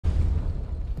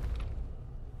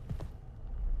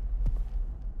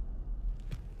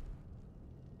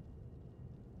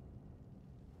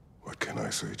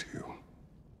say to you,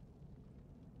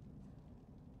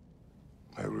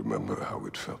 I remember how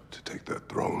it felt to take that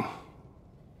throne.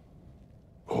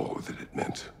 All that it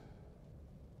meant.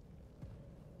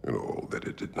 And all that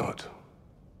it did not.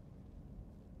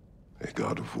 A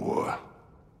god of war.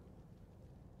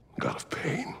 A god of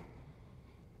pain.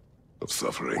 Of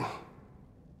suffering.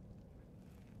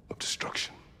 Of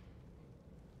destruction.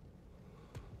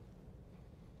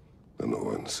 And the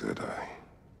one said I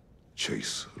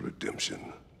chase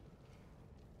redemption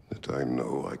that I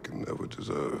know I can never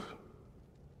deserve.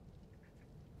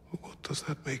 What does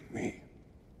that make me?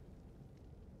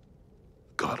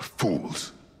 A god of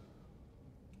fools.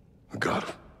 A god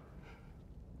of...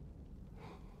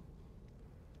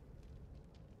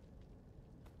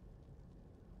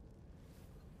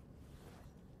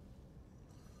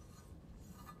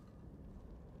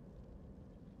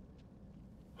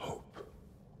 hope.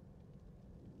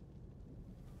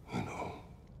 When all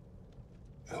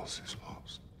else is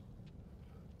lost.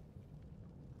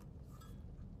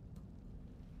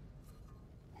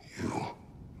 You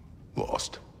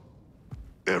lost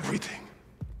everything.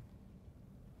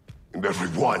 And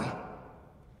everyone.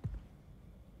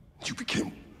 You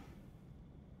became...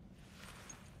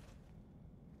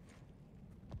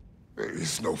 There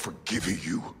is no forgiving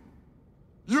you.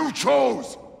 You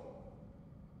chose!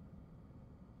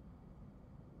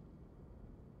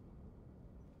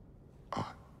 I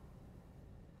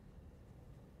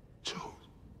chose.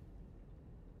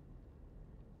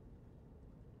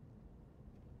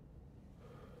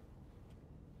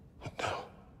 But now,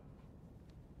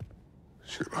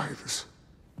 should I, this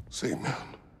same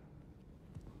man,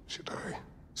 should I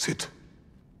sit,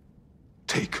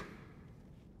 take,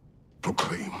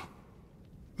 proclaim,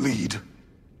 lead,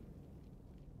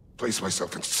 place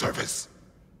myself in service?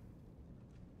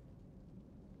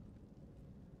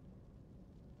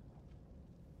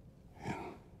 In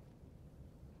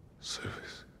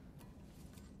service?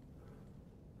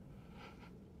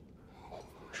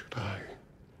 Should I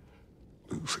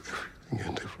lose everything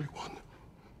and everyone?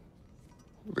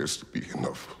 There's to be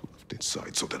enough left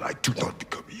inside so that I do not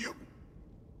become you.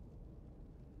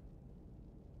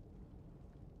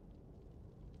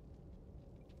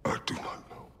 I do not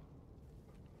know.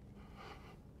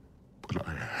 But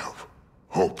I have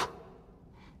hope.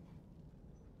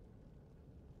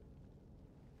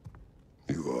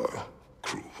 You are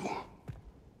cruel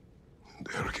and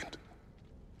arrogant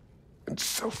and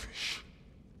selfish.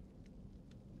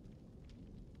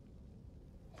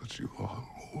 But you are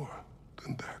more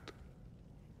than that.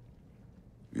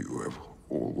 You have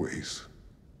always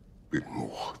been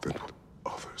more than what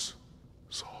others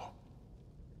saw.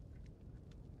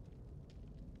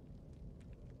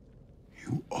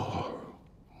 You are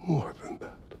more than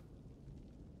that.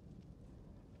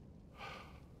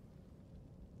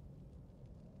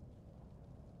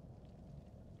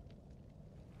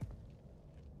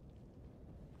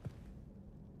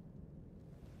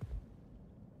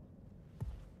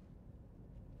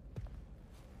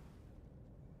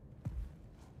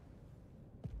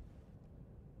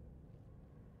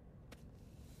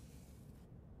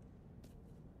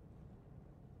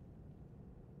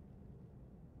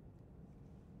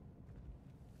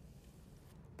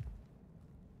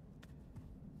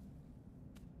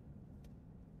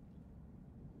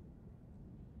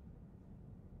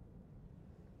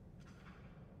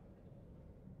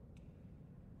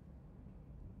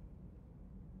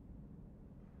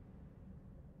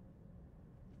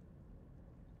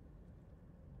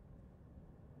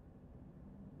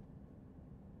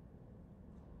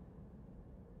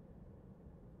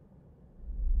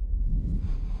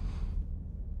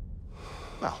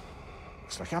 Well,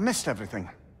 looks like I missed everything.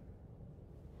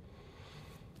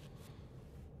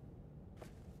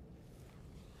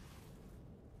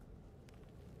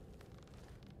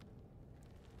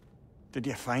 Did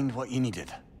you find what you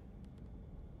needed?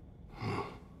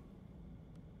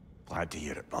 Glad to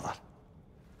hear it, brother.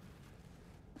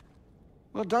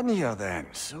 We're done here then,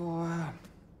 so,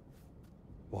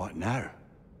 what now?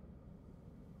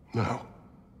 Now,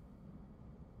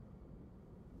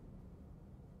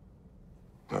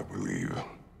 I believe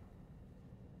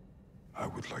I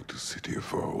would like to sit here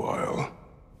for a while.